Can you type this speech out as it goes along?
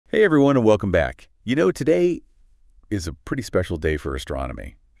Hey everyone, and welcome back. Today is a pretty special day for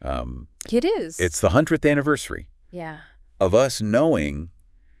astronomy. It is. It's the 100th anniversary Yeah, of us knowing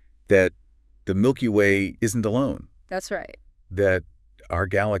that the Milky Way isn't alone, that's right. that our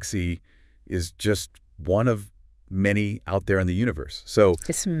galaxy is just one of many out there in the universe. So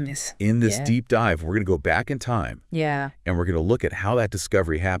in this deep dive, we're going to go back in time, Yeah. and we're going to look at how that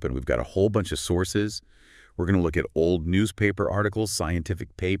discovery happened. We've got a whole bunch of sources. We're going to look at old newspaper articles,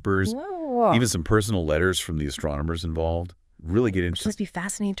 scientific papers, Whoa. even some personal letters from the astronomers involved. Really get It into must be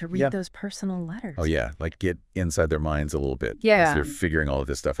fascinating to read Yep. those personal letters. Oh, yeah, like get inside their minds a little bit. Yeah. As they're figuring all of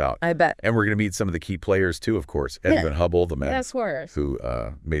this stuff out. I bet. And we're going to meet some of the key players, too, of course. Edwin Hubble, the man That's worse. who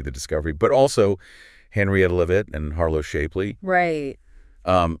made the discovery, but also Henrietta Leavitt and Harlow Shapley. Right.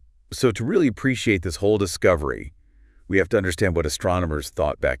 So to really appreciate this whole discovery, we have to understand what astronomers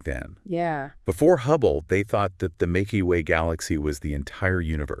thought back then. Yeah, Before Hubble, they thought that the Milky Way galaxy was the entire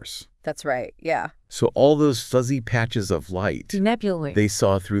universe. that's right. Yeah. So all those fuzzy patches of light Nebulae. they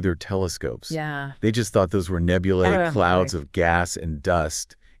saw through their telescopes. Yeah. They just thought those were nebulae, Oh, clouds right. of gas and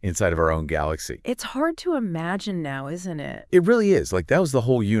dust inside of our own galaxy. It's hard to imagine now, isn't it? It really is. Like, that was the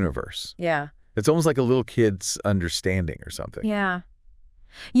whole universe. Yeah. It's almost like a little kid's understanding or something. Yeah.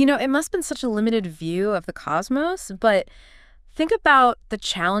 It must have been such a limited view of the cosmos, but think about the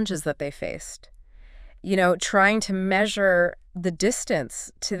challenges that they faced. Trying to measure the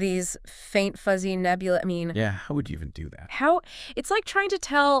distance to these faint, fuzzy nebulae. I mean, Yeah, how would you even do that? it's like trying to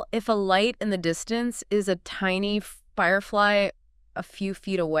tell if a light in the distance is a tiny firefly a few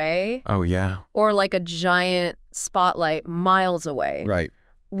feet away Oh, yeah. or like a giant spotlight miles away. Right.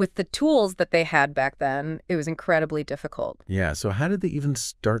 With the tools that they had back then, it was incredibly difficult. Yeah, so how did they even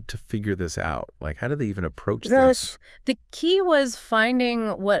start to figure this out? Like, how did they even approach this? The key was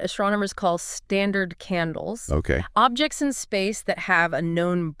finding what astronomers call standard candles, Okay. objects in space that have a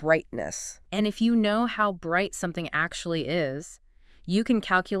known brightness. And if you know how bright something actually is, you can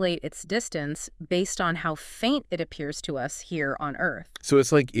calculate its distance based on how faint it appears to us here on Earth. So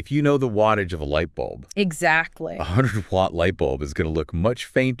it's like if you know the wattage of a light bulb, Exactly. a 100-watt light bulb is going to look much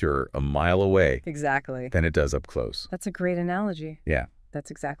fainter a mile away Exactly. than it does up close. That's a great analogy. Yeah.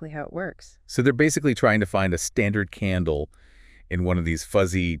 That's exactly how it works. So they're basically trying to find a standard candle in one of these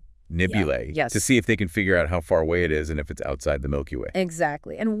fuzzy nebulae Yes. to see if they can figure out how far away it is and if it's outside the Milky Way.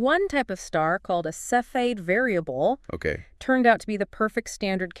 Exactly. And one type of star called a Cepheid variable Okay. turned out to be the perfect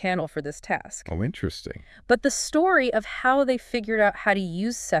standard candle for this task. Oh, interesting. But the story of how they figured out how to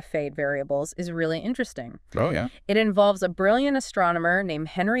use Cepheid variables is really interesting. Oh, yeah. It involves a brilliant astronomer named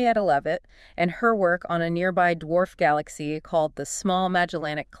Henrietta Leavitt and her work on a nearby dwarf galaxy called the Small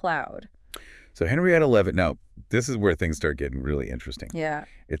Magellanic Cloud. So Henrietta Leavitt, now, this is where things start getting really interesting. Yeah.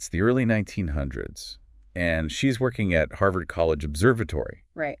 It's the early 1900s, and she's working at Harvard College Observatory.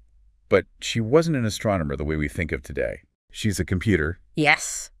 Right. But she wasn't an astronomer the way we think of today. She's a computer,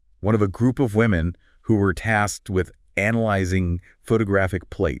 Yes. one of a group of women who were tasked with analyzing photographic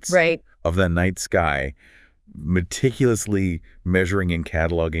plates Right. of the night sky, meticulously measuring and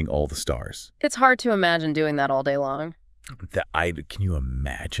cataloging all the stars. It's hard to imagine doing that all day long. Can you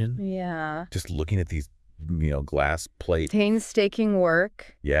imagine? Yeah. Just looking at these, glass plates, Painstaking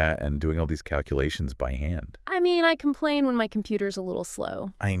work. yeah, and doing all these calculations by hand. I mean, I complain when my computer's a little slow.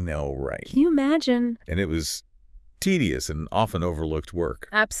 I know, right? Can you imagine? And it was tedious and often overlooked work.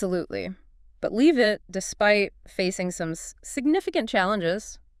 Absolutely. But Leavitt, despite facing some significant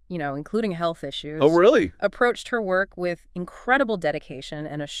challenges, including health issues, Oh, really? approached her work with incredible dedication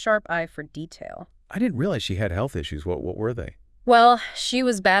and a sharp eye for detail. I didn't realize she had health issues. What were they? Well, she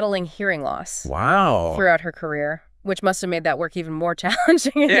was battling hearing loss Wow. throughout her career, which must have made that work even more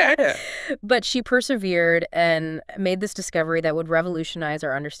challenging. Yeah. But she persevered and made this discovery that would revolutionize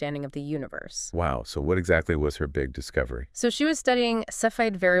our understanding of the universe. Wow. So what exactly was her big discovery? So she was studying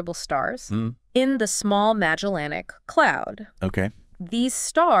Cepheid variable stars Hmm. in the Small Magellanic Cloud. Okay. These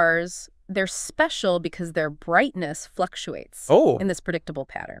stars, they're special because their brightness fluctuates Oh. in this predictable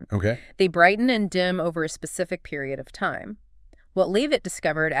pattern. Okay. They brighten and dim over a specific period of time. What Leavitt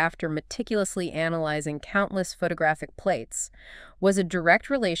discovered after meticulously analyzing countless photographic plates was a direct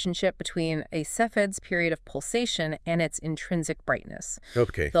relationship between a Cepheid's period of pulsation and its intrinsic brightness.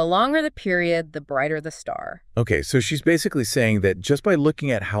 Okay. The longer the period, the brighter the star. Okay. So she's basically saying that just by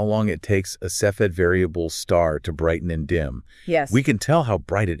looking at how long it takes a Cepheid variable star to brighten and dim, Yes. we can tell how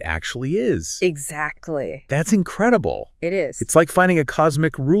bright it actually is. Exactly. That's incredible. It is. It's like finding a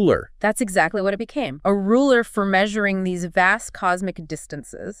cosmic ruler. That's exactly what it became. A ruler for measuring these vast cosmic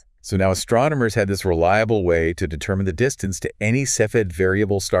distances. So now astronomers had this reliable way to determine the distance to any Cepheid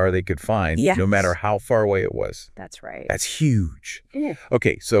variable star they could find, no matter how far away it was. That's right. That's huge.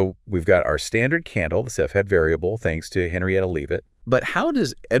 Okay, so we've got our standard candle, the Cepheid variable, thanks to Henrietta Leavitt. But how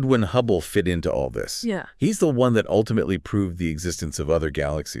does Edwin Hubble fit into all this? Yeah. He's the one that ultimately proved the existence of other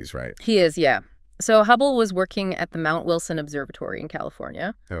galaxies, right? He is, yeah. So Hubble was working at the Mount Wilson Observatory in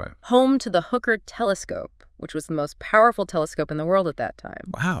California, home to the Hooker telescope, which was the most powerful telescope in the world at that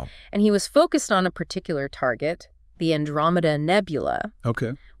time. Wow. And he was focused on a particular target, the Andromeda Nebula,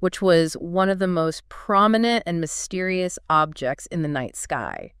 which was one of the most prominent and mysterious objects in the night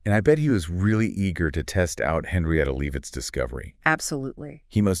sky. And I bet he was really eager to test out Henrietta Leavitt's discovery. Absolutely.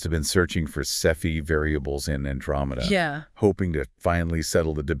 He must have been searching for Cepheid variables in Andromeda, hoping to finally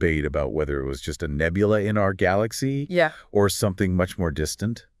settle the debate about whether it was just a nebula in our galaxy or something much more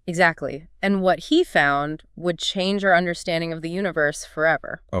distant. Exactly. And what he found would change our understanding of the universe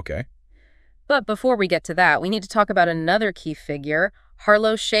forever. Okay. But before we get to that, we need to talk about another key figure,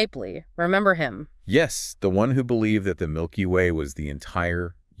 Harlow Shapley. Remember him? Yes, the one who believed that the Milky Way was the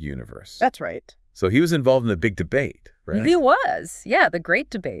entire universe. That's right. So he was involved in the big debate, right? He was. Yeah, the Great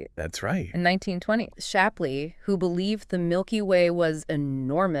Debate. That's right. In 1920. Shapley, who believed the Milky Way was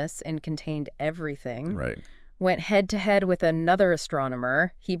enormous and contained everything, went head-to-head with another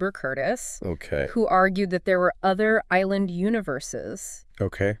astronomer, Heber Curtis, who argued that there were other island universes,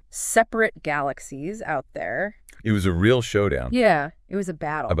 separate galaxies out there. It was a real showdown. Yeah, it was a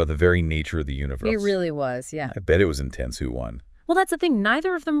battle. About the very nature of the universe. It really was, yeah. I bet it was intense who won. Well, that's the thing.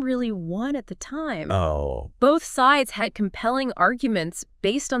 Neither of them really won at the time. Oh. Both sides had compelling arguments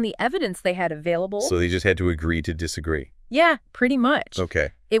based on the evidence they had available. So they just had to agree to disagree. Yeah, pretty much.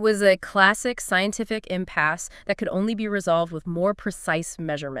 Okay. It was a classic scientific impasse that could only be resolved with more precise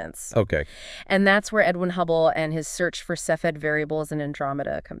measurements. Okay. And that's where Edwin Hubble and his search for Cepheid variables in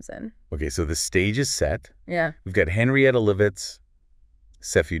Andromeda comes in. Okay, so the stage is set. Yeah. We've got Henrietta Leavitt's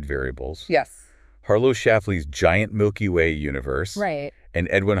Cepheid variables. Yes. Harlow Shapley's giant Milky Way universe. Right. And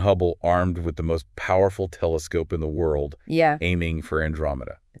Edwin Hubble armed with the most powerful telescope in the world, aiming for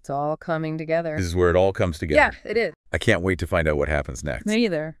Andromeda. It's all coming together. This is where it all comes together. Yeah, it is. I can't wait to find out what happens next. Me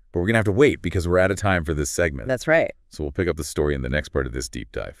either. But we're going to have to wait because we're out of time for this segment. That's right. So we'll pick up the story in the next part of this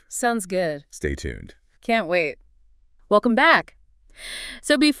deep dive. Sounds good. Stay tuned. Can't wait. Welcome back.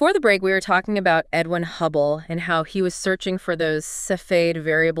 So before the break, we were talking about Edwin Hubble and how he was searching for those Cepheid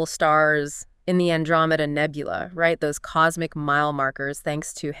variable stars in the Andromeda Nebula, right? Those cosmic mile markers,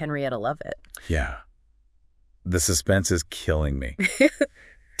 thanks to Henrietta Leavitt. Yeah. The suspense is killing me.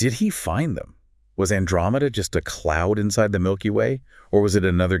 Did he find them? Was Andromeda just a cloud inside the Milky Way, or was it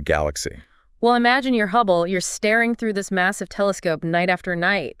another galaxy? Well, imagine you're Hubble. You're staring through this massive telescope night after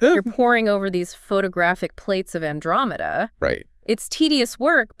night. You're poring over these photographic plates of Andromeda. Right. It's tedious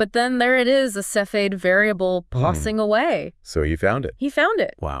work, but then there it is, a Cepheid variable passing away. So he found it. He found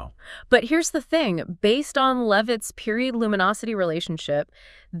it. Wow. But here's the thing. Based on Leavitt's period luminosity relationship,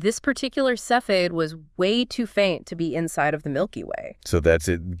 this particular Cepheid was way too faint to be inside of the Milky Way. So that's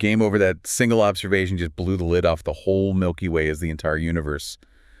it. Game over. That single observation just blew the lid off the whole Milky Way as the entire universe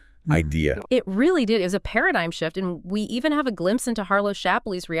idea. It really did. It was a paradigm shift, and we even have a glimpse into Harlow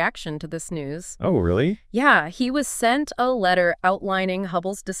Shapley's reaction to this news. Oh, really? Yeah, he was sent a letter outlining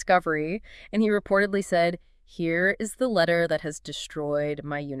Hubble's discovery, and he reportedly said, "Here is the letter that has destroyed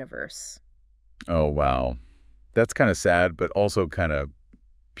my universe." Oh, wow. That's kind of sad, but also kind of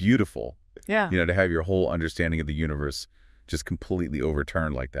beautiful. Yeah. You know, to have your whole understanding of the universe just completely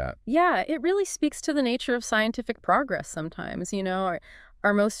overturned like that. Yeah, it really speaks to the nature of scientific progress sometimes, you know.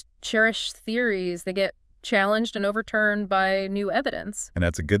 Our most cherished theories, they get challenged and overturned by new evidence. And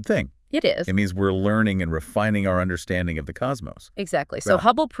that's a good thing. It is. It means we're learning and refining our understanding of the cosmos. Exactly. So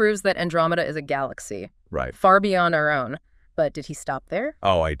Hubble proves that Andromeda is a galaxy. Right. Far beyond our own. But did he stop there?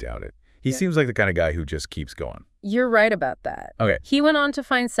 Oh, I doubt it. He seems like the kind of guy who just keeps going. You're right about that. Okay. He went on to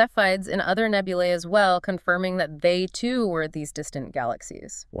find Cepheids in other nebulae as well, confirming that they too were these distant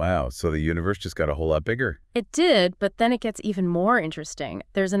galaxies. Wow, so the universe just got a whole lot bigger. It did, but then it gets even more interesting.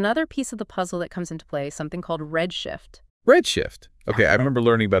 There's another piece of the puzzle that comes into play, something called redshift. Redshift. Okay, I remember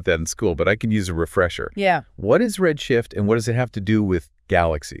learning about that in school, but I can use a refresher. Yeah. What is redshift and what does it have to do with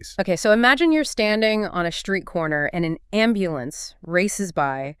galaxies? Okay, so imagine you're standing on a street corner and an ambulance races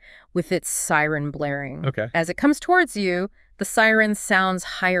by with its siren blaring. Okay. As it comes towards you, the siren sounds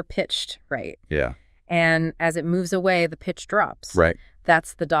higher pitched, right? Yeah. And as it moves away, the pitch drops. Right.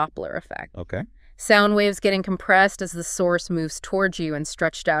 That's the Doppler effect. Okay. Sound waves getting compressed as the source moves towards you and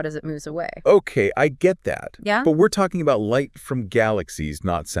stretched out as it moves away. Okay, I get that. Yeah? But we're talking about light from galaxies,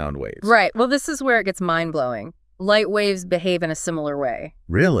 not sound waves. Right. Well, this is where it gets mind-blowing. Light waves behave in a similar way.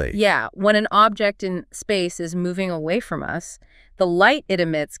 Really? Yeah. When an object in space is moving away from us, the light it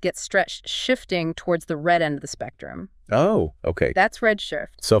emits gets stretched, shifting towards the red end of the spectrum. Oh, okay. That's redshift.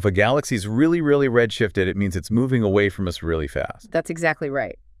 So if a galaxy's really, really redshifted, it means it's moving away from us really fast. That's exactly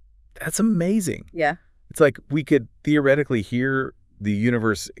right. That's amazing. Yeah. It's like we could theoretically hear the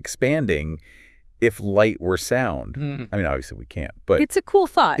universe expanding if light were sound. I mean, obviously we can't, but It's a cool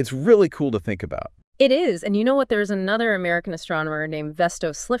thought. it's really cool to think about. It is. And you know what? There's another American astronomer named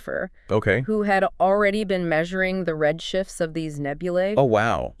Vesto Slipher Okay. who had already been measuring the redshifts of these nebulae. Oh,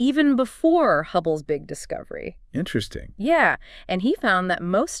 wow. Even before Hubble's big discovery. Interesting. Yeah, and he found that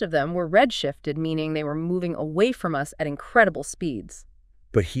most of them were redshifted, meaning they were moving away from us at incredible speeds.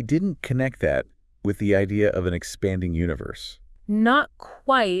 But he didn't connect that with the idea of an expanding universe. Not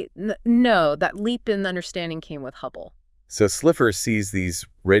quite. No, that leap in understanding came with Hubble. So Slipher sees these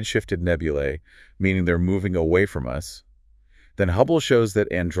redshifted nebulae, meaning they're moving away from us. Then Hubble shows that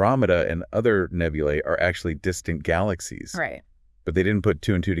Andromeda and other nebulae are actually distant galaxies. Right. But they didn't put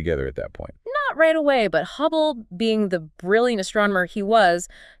two and two together at that point. Not right away, but Hubble, being the brilliant astronomer he was,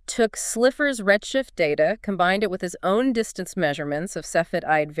 took Slipher's redshift data, combined it with his own distance measurements of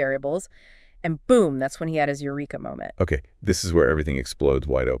Cepheid variables, and boom, that's when he had his eureka moment. Okay, this is where everything explodes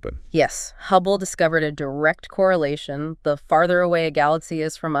wide open. Yes, Hubble discovered a direct correlation. The farther away a galaxy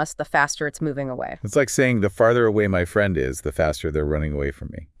is from us, the faster it's moving away. It's like saying the farther away my friend is, the faster they're running away from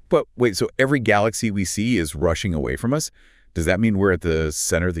me. But wait, so every galaxy we see is rushing away from us? Does that mean we're at the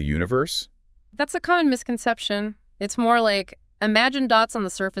center of the universe? That's a common misconception. It's more like, imagine dots on the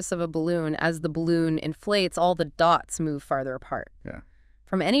surface of a balloon. As the balloon inflates, all the dots move farther apart. Yeah.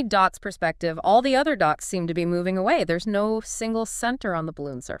 From any dot's perspective, all the other dots seem to be moving away. There's no single center on the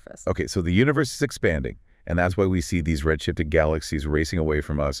balloon surface. Okay, so the universe is expanding, and that's why we see these redshifted galaxies racing away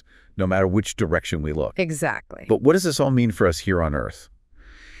from us, no matter which direction we look. Exactly. But what does this all mean for us here on Earth?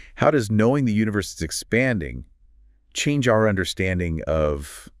 How does knowing the universe is expanding change our understanding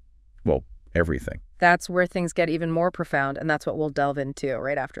of, well, everything? That's where things get even more profound, and that's what we'll delve into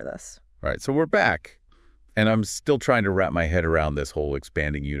right after this. All right, so we're back. And I'm still trying to wrap my head around this whole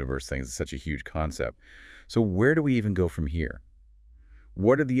expanding universe thing. It's such a huge concept. So where do we even go from here?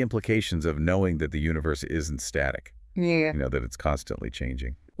 What are the implications of knowing that the universe isn't static? Yeah. You know, that it's constantly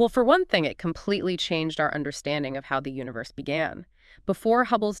changing. Well, for one thing, it completely changed our understanding of how the universe began. Before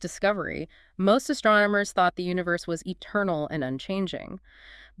Hubble's discovery, most astronomers thought the universe was eternal and unchanging.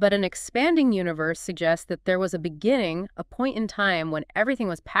 But an expanding universe suggests that there was a beginning, a point in time when everything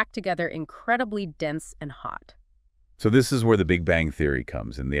was packed together incredibly dense and hot. So this is where the Big Bang Theory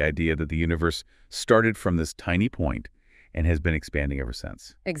comes in, the idea that the universe started from this tiny point and has been expanding ever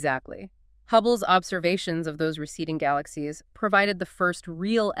since. Exactly. Hubble's observations of those receding galaxies provided the first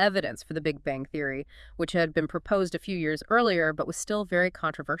real evidence for the Big Bang Theory, which had been proposed a few years earlier but was still very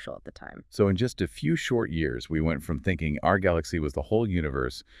controversial at the time. So in just a few short years, we went from thinking our galaxy was the whole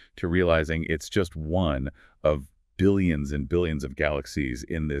universe to realizing it's just one of billions and billions of galaxies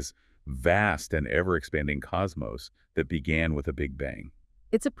in this vast and ever-expanding cosmos that began with a Big Bang.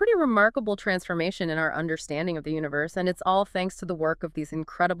 It's a pretty remarkable transformation in our understanding of the universe, and it's all thanks to the work of these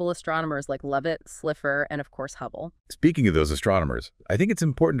incredible astronomers like Leavitt, Slipher, and of course Hubble. Speaking of those astronomers, I think it's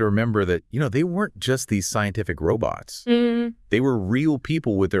important to remember that, they weren't just these scientific robots. They were real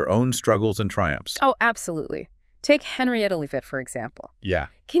people with their own struggles and triumphs. Oh, absolutely. Take Henrietta Leavitt, for example. Yeah.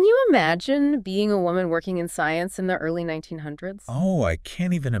 Can you imagine being a woman working in science in the early 1900s? Oh, I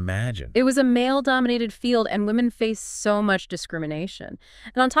can't even imagine. It was a male-dominated field, and women faced so much discrimination.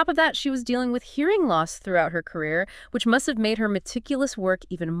 And on top of that, she was dealing with hearing loss throughout her career, which must have made her meticulous work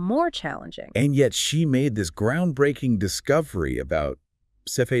even more challenging. And yet she made this groundbreaking discovery about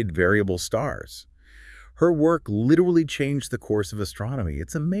Cepheid variable stars. Her work literally changed the course of astronomy.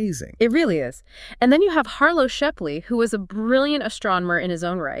 It's amazing. It really is. And then you have Harlow Shapley, who was a brilliant astronomer in his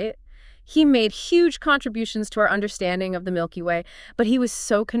own right. He made huge contributions to our understanding of the Milky Way, but he was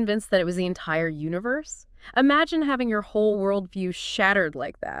so convinced that it was the entire universe. Imagine having your whole worldview shattered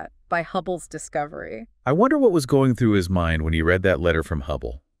like that by Hubble's discovery. I wonder what was going through his mind when he read that letter from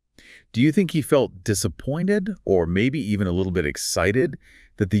Hubble. Do you think he felt disappointed or maybe even a little bit excited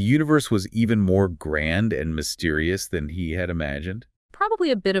that the universe was even more grand and mysterious than he had imagined? Probably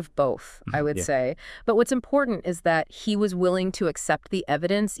a bit of both, I would say. But what's important is that he was willing to accept the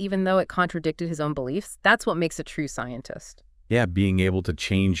evidence even though it contradicted his own beliefs. That's what makes a true scientist. Yeah, being able to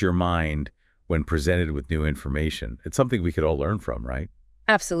change your mind when presented with new information. It's something we could all learn from, right?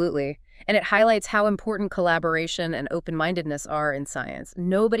 Absolutely. And it highlights how important collaboration and open-mindedness are in science.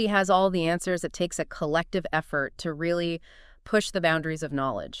 Nobody has all the answers. It takes a collective effort to really push the boundaries of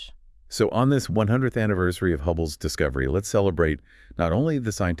knowledge. So on this 100th anniversary of Hubble's discovery, let's celebrate not only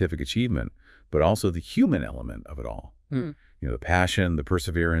the scientific achievement, but also the human element of it all. Hmm. The passion, the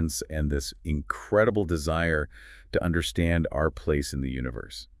perseverance, and this incredible desire to understand our place in the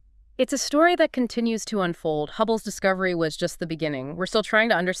universe. It's a story that continues to unfold. Hubble's discovery was just the beginning. We're still trying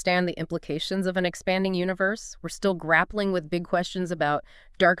to understand the implications of an expanding universe. We're still grappling with big questions about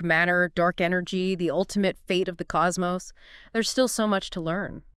dark matter, dark energy, the ultimate fate of the cosmos. There's still so much to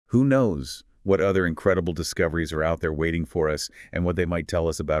learn. Who knows what other incredible discoveries are out there waiting for us and what they might tell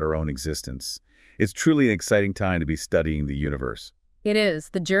us about our own existence. It's truly an exciting time to be studying the universe. It is.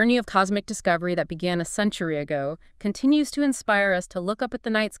 The journey of cosmic discovery that began a century ago continues to inspire us to look up at the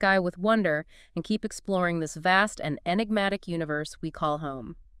night sky with wonder and keep exploring this vast and enigmatic universe we call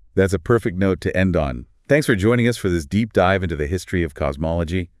home. That's a perfect note to end on. Thanks for joining us for this deep dive into the history of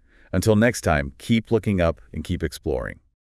cosmology. Until next time, keep looking up and keep exploring.